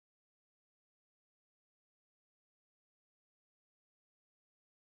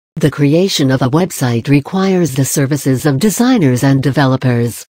The creation of a website requires the services of designers and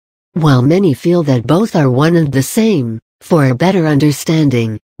developers. While many feel that both are one and the same, for a better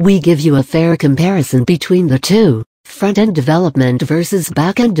understanding, we give you a fair comparison between the two, front-end development versus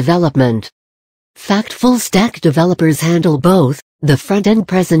back-end development. Fact: full-stack developers handle both, the front-end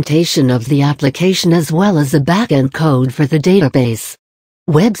presentation of the application as well as the back-end code for the database.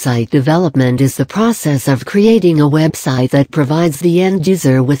 Website development is the process of creating a website that provides the end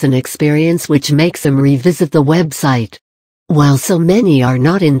user with an experience which makes them revisit the website. While so many are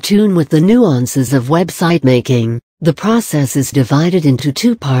not in tune with the nuances of website making, the process is divided into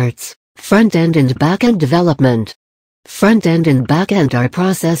two parts, front-end and back-end development. Front-end and back-end are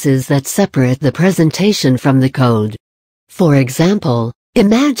processes that separate the presentation from the code. For example,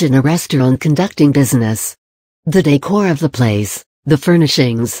 imagine a restaurant conducting business. The decor of the place, the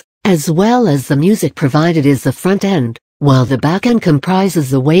furnishings, as well as the music provided is the front end, while the back end comprises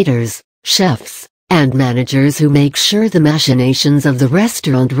the waiters, chefs, and managers who make sure the machinations of the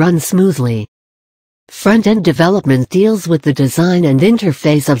restaurant run smoothly. Front-end development deals with the design and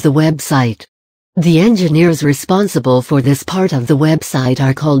interface of the website. The engineers responsible for this part of the website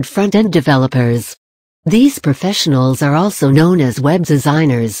are called front-end developers. These professionals are also known as web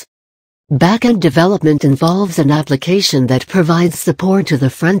designers. Back-end development involves an application that provides support to the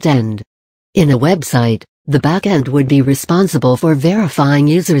front end. In a website, the back-end would be responsible for verifying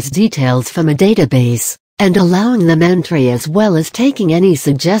users' details from a database, and allowing them entry as well as taking any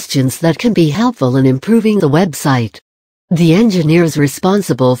suggestions that can be helpful in improving the website. The engineers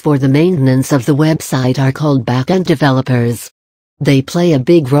responsible for the maintenance of the website are called back-end developers. They play a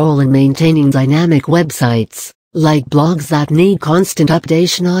big role in maintaining dynamic websites, like blogs that need constant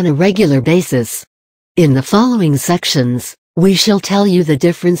updation on a regular basis. In the following sections, we shall tell you the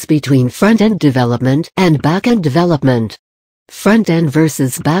difference between front-end development and back-end development. Front-end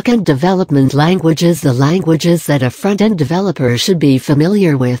versus back-end development languages. The languages that a front-end developer should be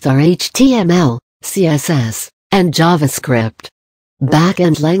familiar with are HTML, CSS, and JavaScript.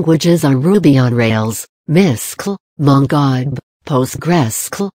 Back-end languages are Ruby on Rails, MySQL, MongoDB,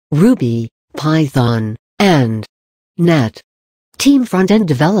 PostgreSQL, Ruby, Python, and .NET. Team front-end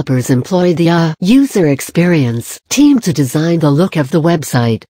developers employ the user experience team to design the look of the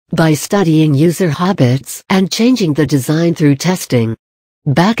website by studying user habits and changing the design through testing.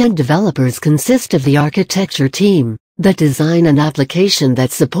 Back-end developers consist of the architecture team that design an application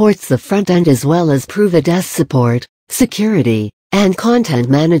that supports the front end as well as Prove-it support, security, and content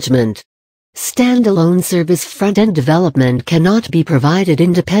management. Standalone service front-end development cannot be provided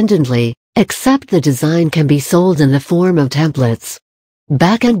independently, except the design can be sold in the form of templates.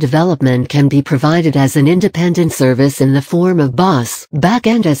 Back-end development can be provided as an independent service in the form of BaaS,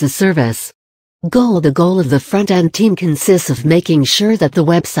 back-end as a service. The goal of the front-end team consists of making sure that the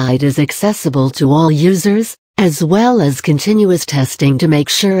website is accessible to all users, as well as continuous testing to make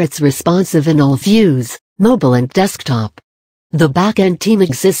sure it's responsive in all views, mobile and desktop. The back-end team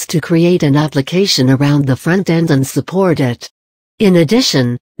exists to create an application around the front end and support it. In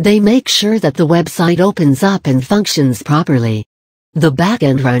addition, they make sure that the website opens up and functions properly. The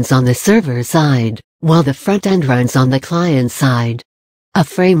back-end runs on the server side, while the front-end runs on the client side. A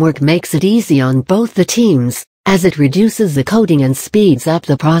framework makes it easy on both the teams, as it reduces the coding and speeds up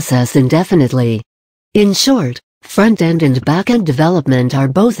the process indefinitely. In short, front-end and back-end development are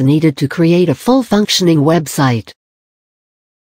both needed to create a full-functioning website.